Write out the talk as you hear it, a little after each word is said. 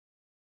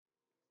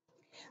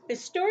The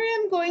story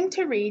I'm going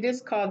to read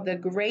is called The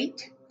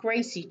Great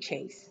Gracie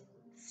Chase.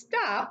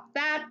 Stop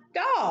That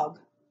Dog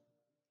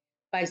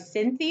by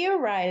Cynthia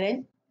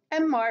Ryland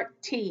and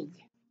Mark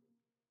Teague.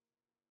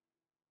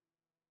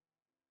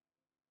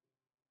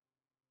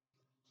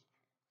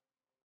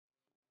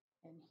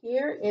 And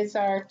here is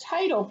our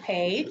title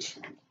page.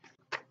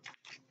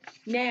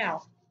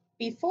 Now,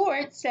 before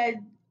it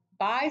said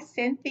by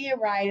Cynthia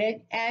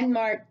Ryland and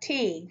Mark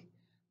Teague,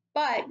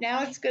 but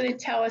now it's going to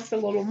tell us a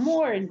little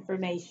more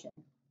information.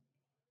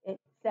 It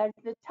says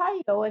the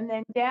title, and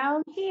then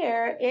down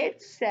here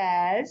it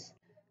says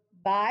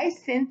by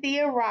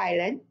Cynthia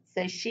Ryland,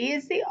 so she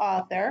is the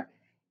author,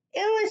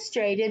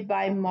 illustrated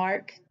by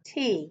Mark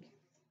Teague.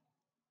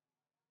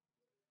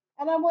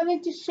 And I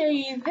wanted to show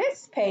you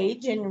this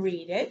page and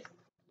read it.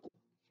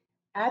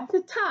 At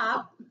the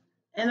top,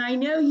 and I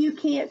know you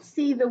can't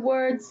see the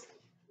words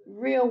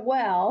real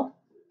well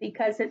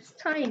because it's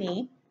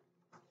tiny,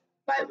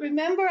 but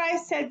remember I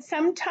said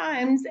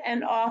sometimes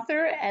an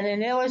author and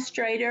an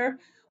illustrator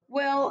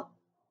will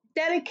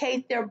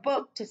dedicate their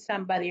book to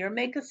somebody or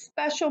make a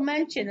special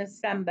mention of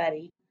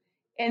somebody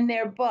in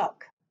their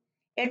book.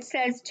 It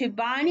says to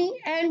Bonnie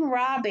and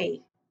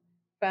Robbie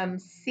from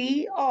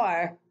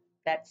CR,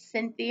 that's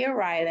Cynthia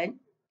Ryland,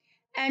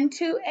 and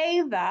to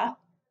Ava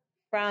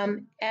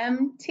from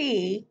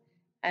MT,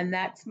 and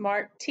that's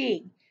Mark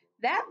Teague.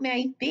 That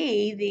may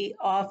be the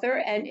author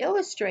and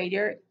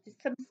illustrator to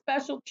some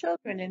special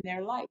children in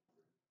their life.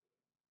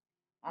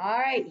 All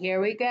right,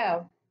 here we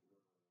go.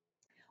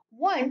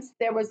 Once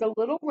there was a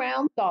little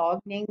round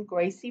dog named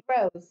Gracie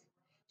Rose.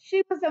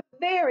 She was a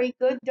very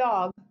good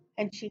dog,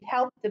 and she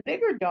helped the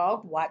bigger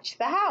dog watch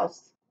the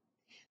house.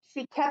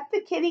 She kept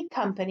the kitty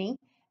company,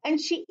 and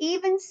she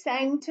even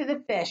sang to the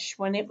fish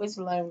when it was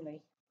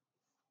lonely.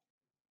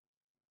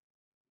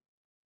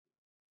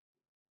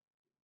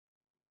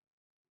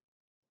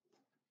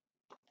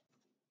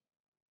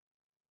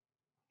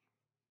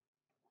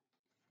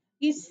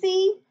 You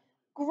see,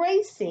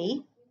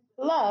 Gracie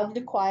loved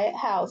a quiet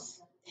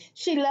house.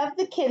 She loved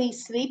the kitty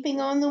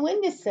sleeping on the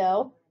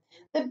windowsill,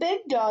 the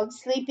big dog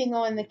sleeping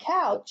on the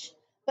couch,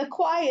 the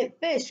quiet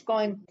fish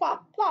going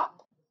plop,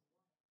 plop.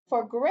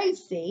 For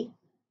Gracie,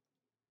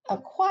 a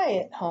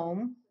quiet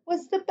home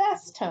was the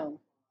best home.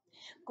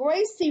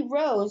 Gracie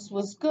Rose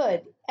was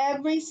good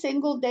every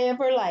single day of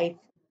her life,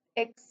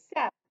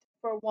 except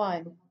for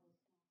one,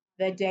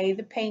 the day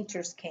the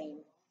painters came.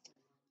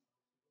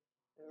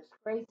 There's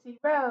Gracie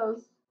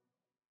Rose.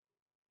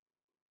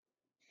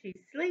 She's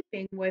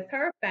sleeping with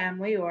her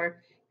family or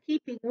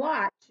keeping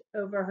watch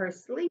over her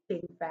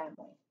sleeping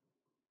family.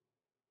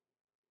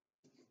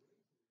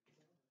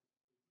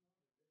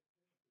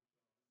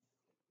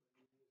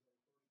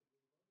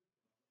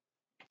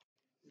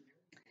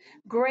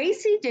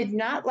 Gracie did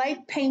not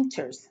like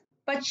painters,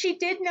 but she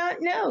did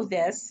not know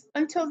this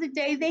until the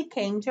day they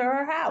came to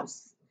her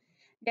house.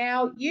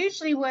 Now,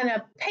 usually when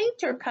a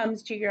painter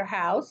comes to your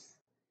house,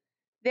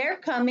 they're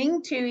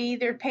coming to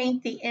either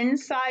paint the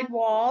inside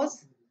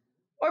walls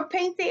or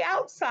paint the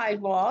outside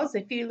walls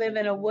if you live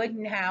in a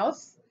wooden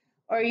house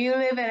or you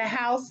live in a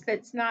house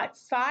that's not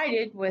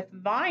sided with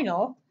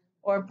vinyl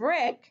or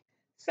brick.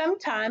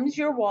 Sometimes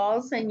your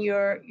walls and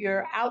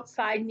your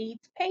outside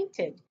needs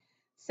painted.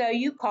 So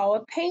you call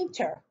a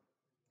painter.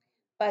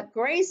 But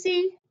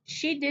Gracie,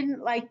 she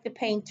didn't like the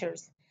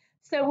painters.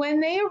 So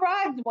when they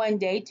arrived one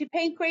day to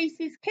paint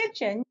Gracie's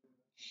kitchen,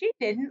 she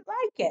didn't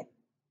like it.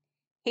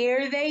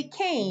 Here they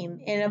came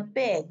in a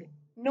big,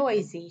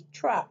 noisy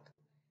truck.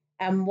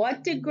 And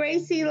what did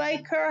Gracie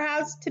like her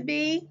house to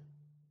be?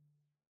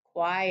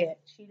 Quiet.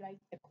 She liked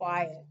the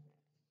quiet.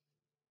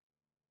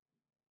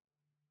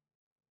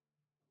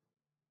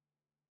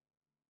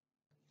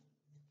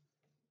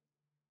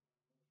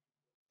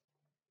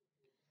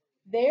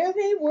 There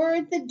they were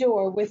at the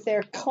door with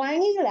their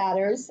clanging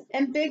ladders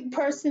and big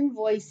person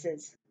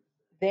voices.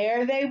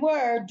 There they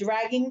were,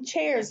 dragging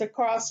chairs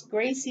across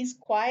Gracie's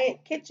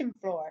quiet kitchen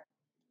floor.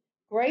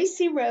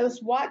 Gracie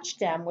Rose watched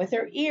them with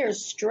her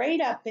ears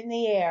straight up in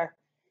the air,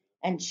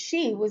 and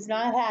she was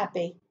not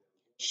happy.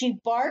 She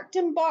barked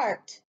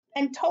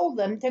and told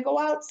them to go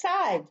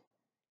outside.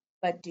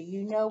 But do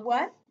you know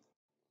what?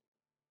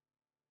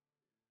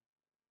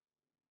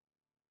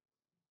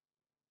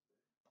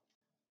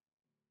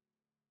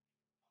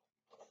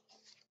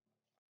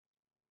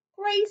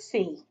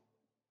 Gracie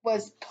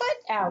was put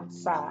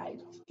outside.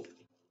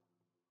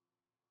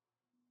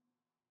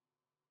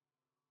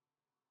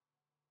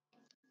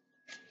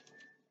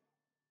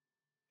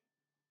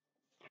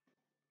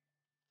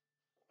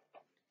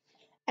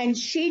 And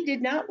she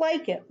did not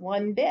like it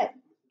one bit.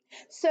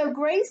 So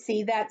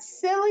Gracie, that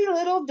silly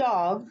little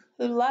dog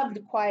who loved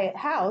a quiet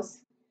house,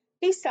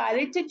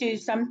 decided to do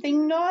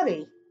something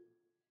naughty.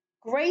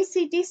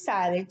 Gracie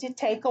decided to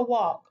take a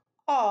walk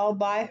all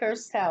by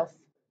herself.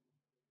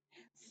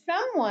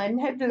 Someone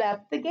had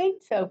left the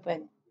gates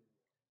open,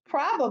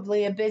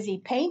 probably a busy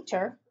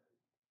painter.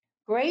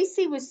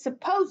 Gracie was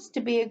supposed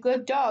to be a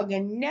good dog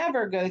and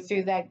never go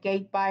through that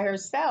gate by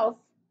herself,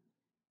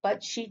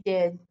 but she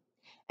did.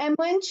 And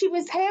when she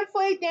was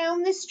halfway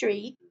down the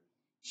street,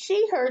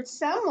 she heard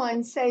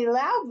someone say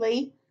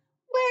loudly,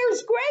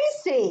 "Where's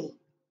Gracie?"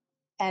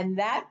 And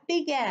that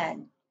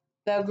began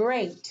the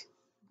great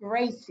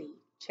Gracie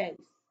chase.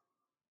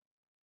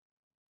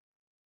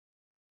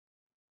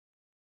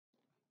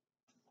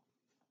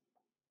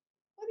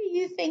 What do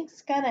you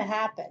think's going to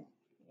happen?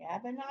 You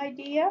have an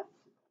idea?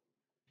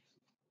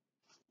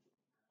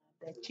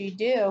 Bet you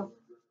do.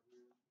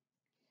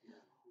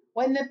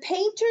 When the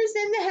painters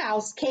in the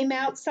house came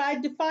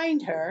outside to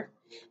find her,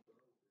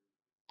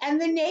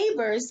 and the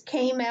neighbors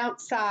came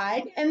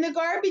outside, and the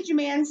garbage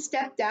man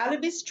stepped out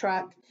of his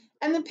truck,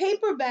 and the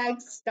paper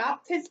bag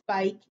stopped his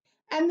bike,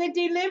 and the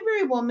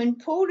delivery woman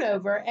pulled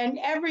over, and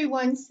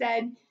everyone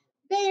said,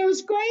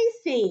 "There's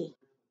Gracie."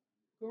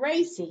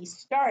 Gracie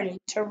started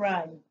to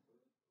run.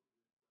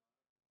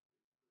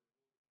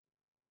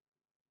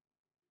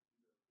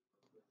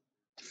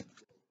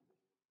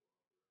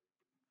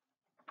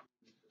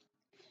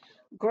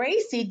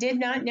 Gracie did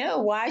not know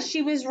why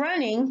she was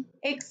running,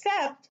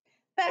 except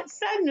that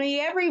suddenly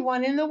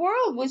everyone in the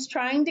world was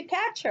trying to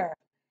catch her,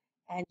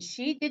 and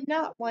she did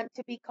not want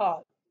to be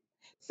caught.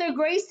 So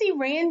Gracie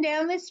ran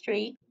down the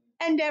street,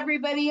 and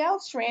everybody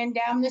else ran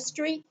down the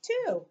street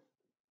too.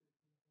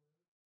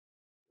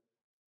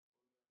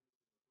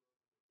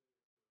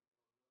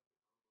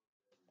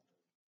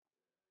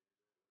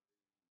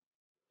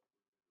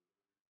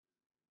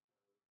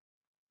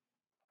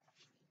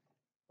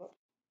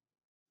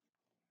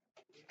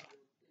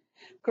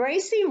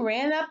 Gracie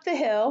ran up the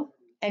hill,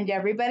 and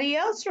everybody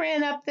else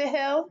ran up the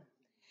hill.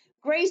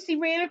 Gracie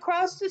ran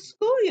across the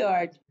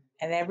schoolyard,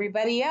 and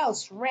everybody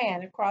else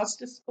ran across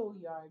the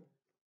schoolyard.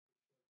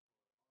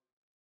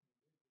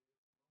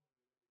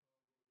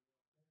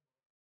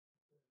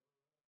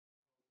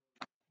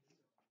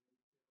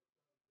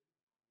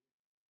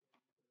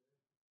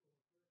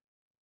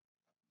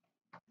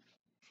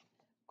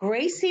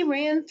 Gracie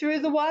ran through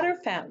the water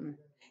fountain,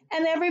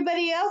 and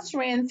everybody else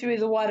ran through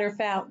the water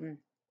fountain.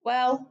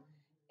 Well,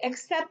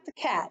 except the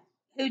cat,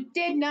 who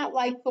did not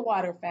like the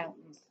water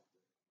fountains.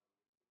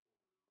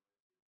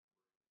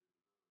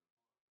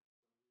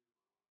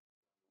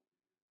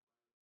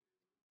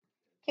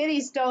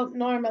 Kitties don't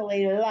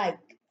normally like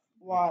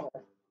water.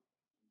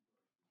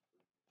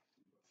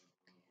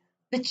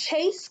 The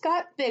chase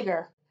got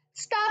bigger.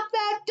 "Stop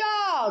that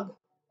dog!"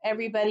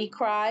 everybody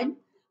cried,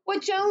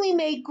 which only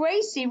made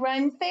Gracie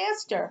run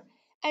faster,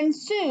 and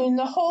soon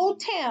the whole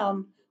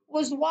town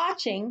was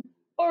watching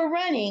or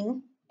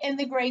running in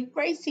the great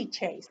Gracie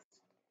chase.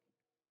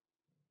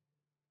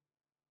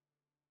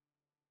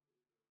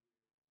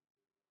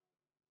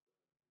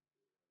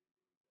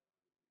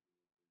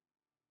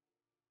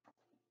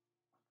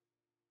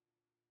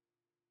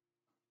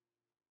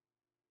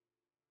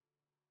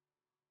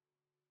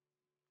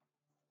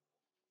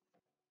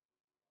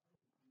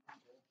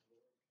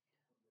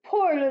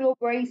 Poor little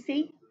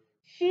Gracie.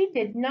 She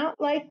did not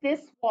like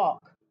this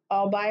walk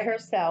all by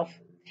herself.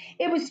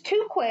 It was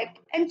too quick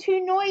and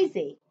too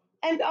noisy,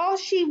 and all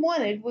she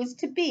wanted was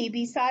to be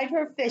beside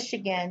her fish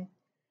again.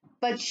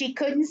 But she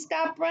couldn't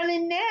stop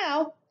running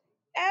now.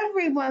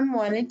 Everyone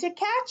wanted to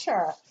catch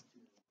her.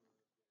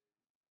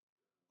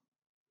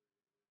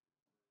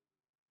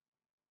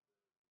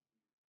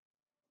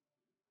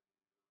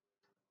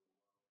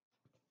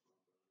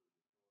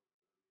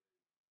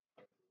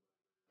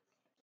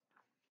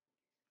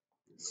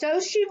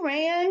 So she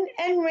ran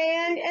and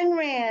ran and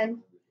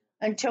ran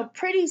until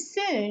pretty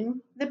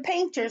soon the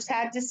painters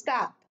had to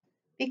stop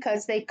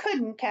because they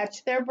couldn't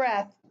catch their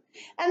breath.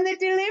 And the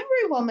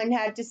delivery woman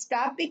had to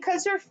stop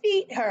because her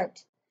feet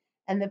hurt.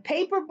 And the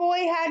paper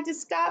boy had to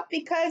stop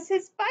because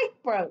his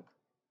bike broke.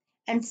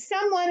 And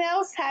someone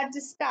else had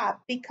to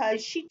stop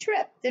because she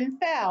tripped and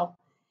fell.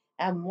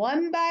 And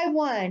one by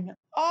one,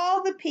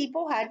 all the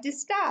people had to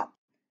stop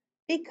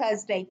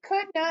because they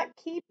could not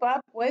keep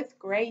up with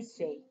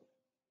Gracie.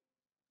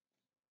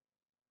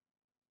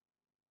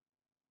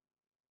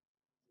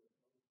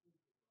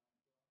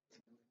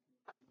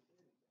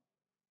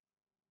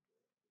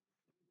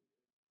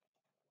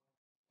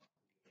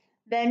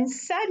 Then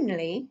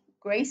suddenly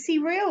Gracie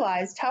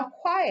realized how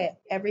quiet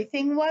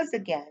everything was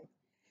again.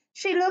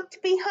 She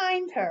looked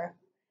behind her,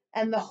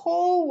 and the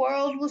whole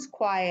world was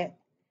quiet.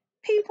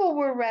 People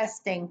were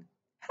resting.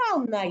 How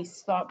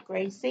nice, thought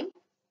Gracie.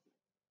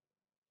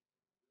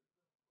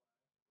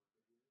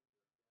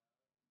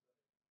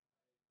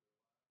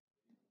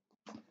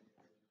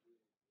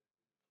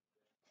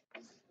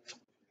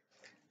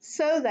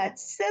 So that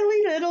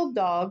silly little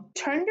dog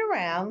turned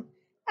around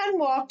and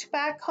walked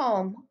back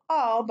home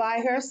all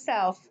by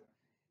herself.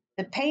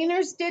 The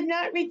painters did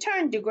not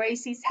return to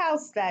Gracie's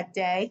house that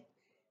day.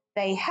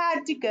 They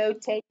had to go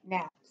take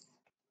naps.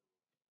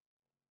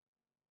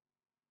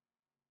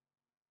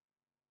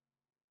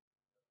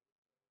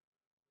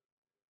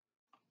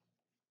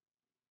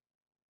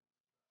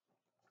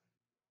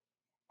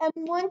 And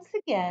once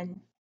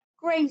again,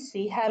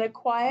 Gracie had a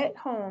quiet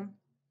home.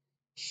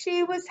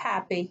 She was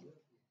happy.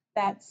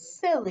 That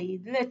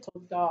silly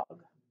little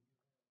dog.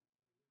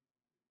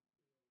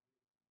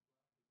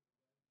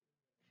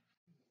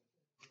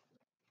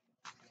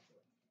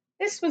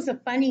 This was a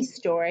funny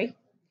story,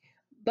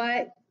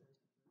 but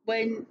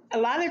when a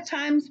lot of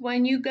times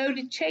when you go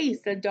to chase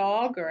a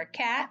dog or a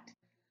cat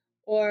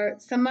or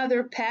some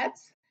other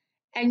pets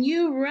and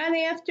you run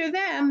after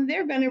them,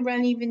 they're going to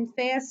run even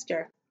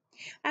faster.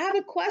 I have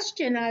a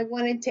question I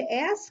wanted to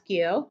ask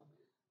you.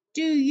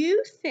 Do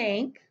you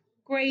think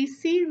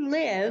Gracie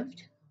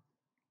lived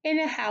in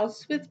a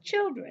house with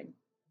children?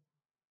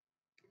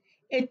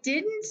 It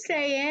didn't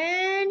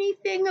say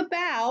anything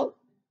about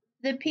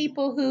the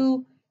people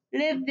who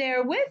lived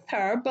there with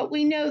her, but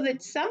we know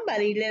that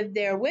somebody lived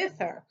there with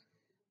her.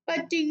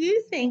 But do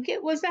you think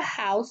it was a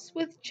house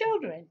with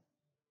children?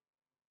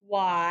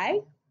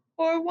 Why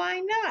or why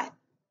not?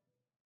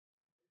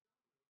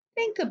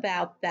 Think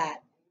about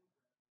that.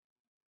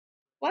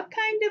 What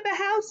kind of a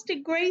house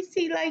did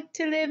Gracie like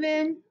to live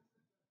in?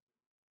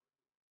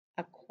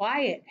 A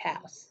quiet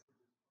house.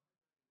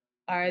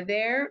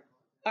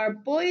 Are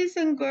boys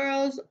and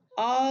girls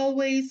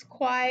always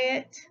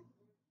quiet?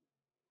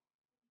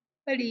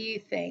 What do you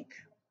think?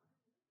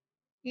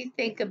 You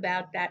think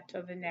about that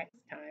till the next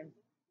time.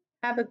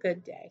 Have a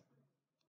good day.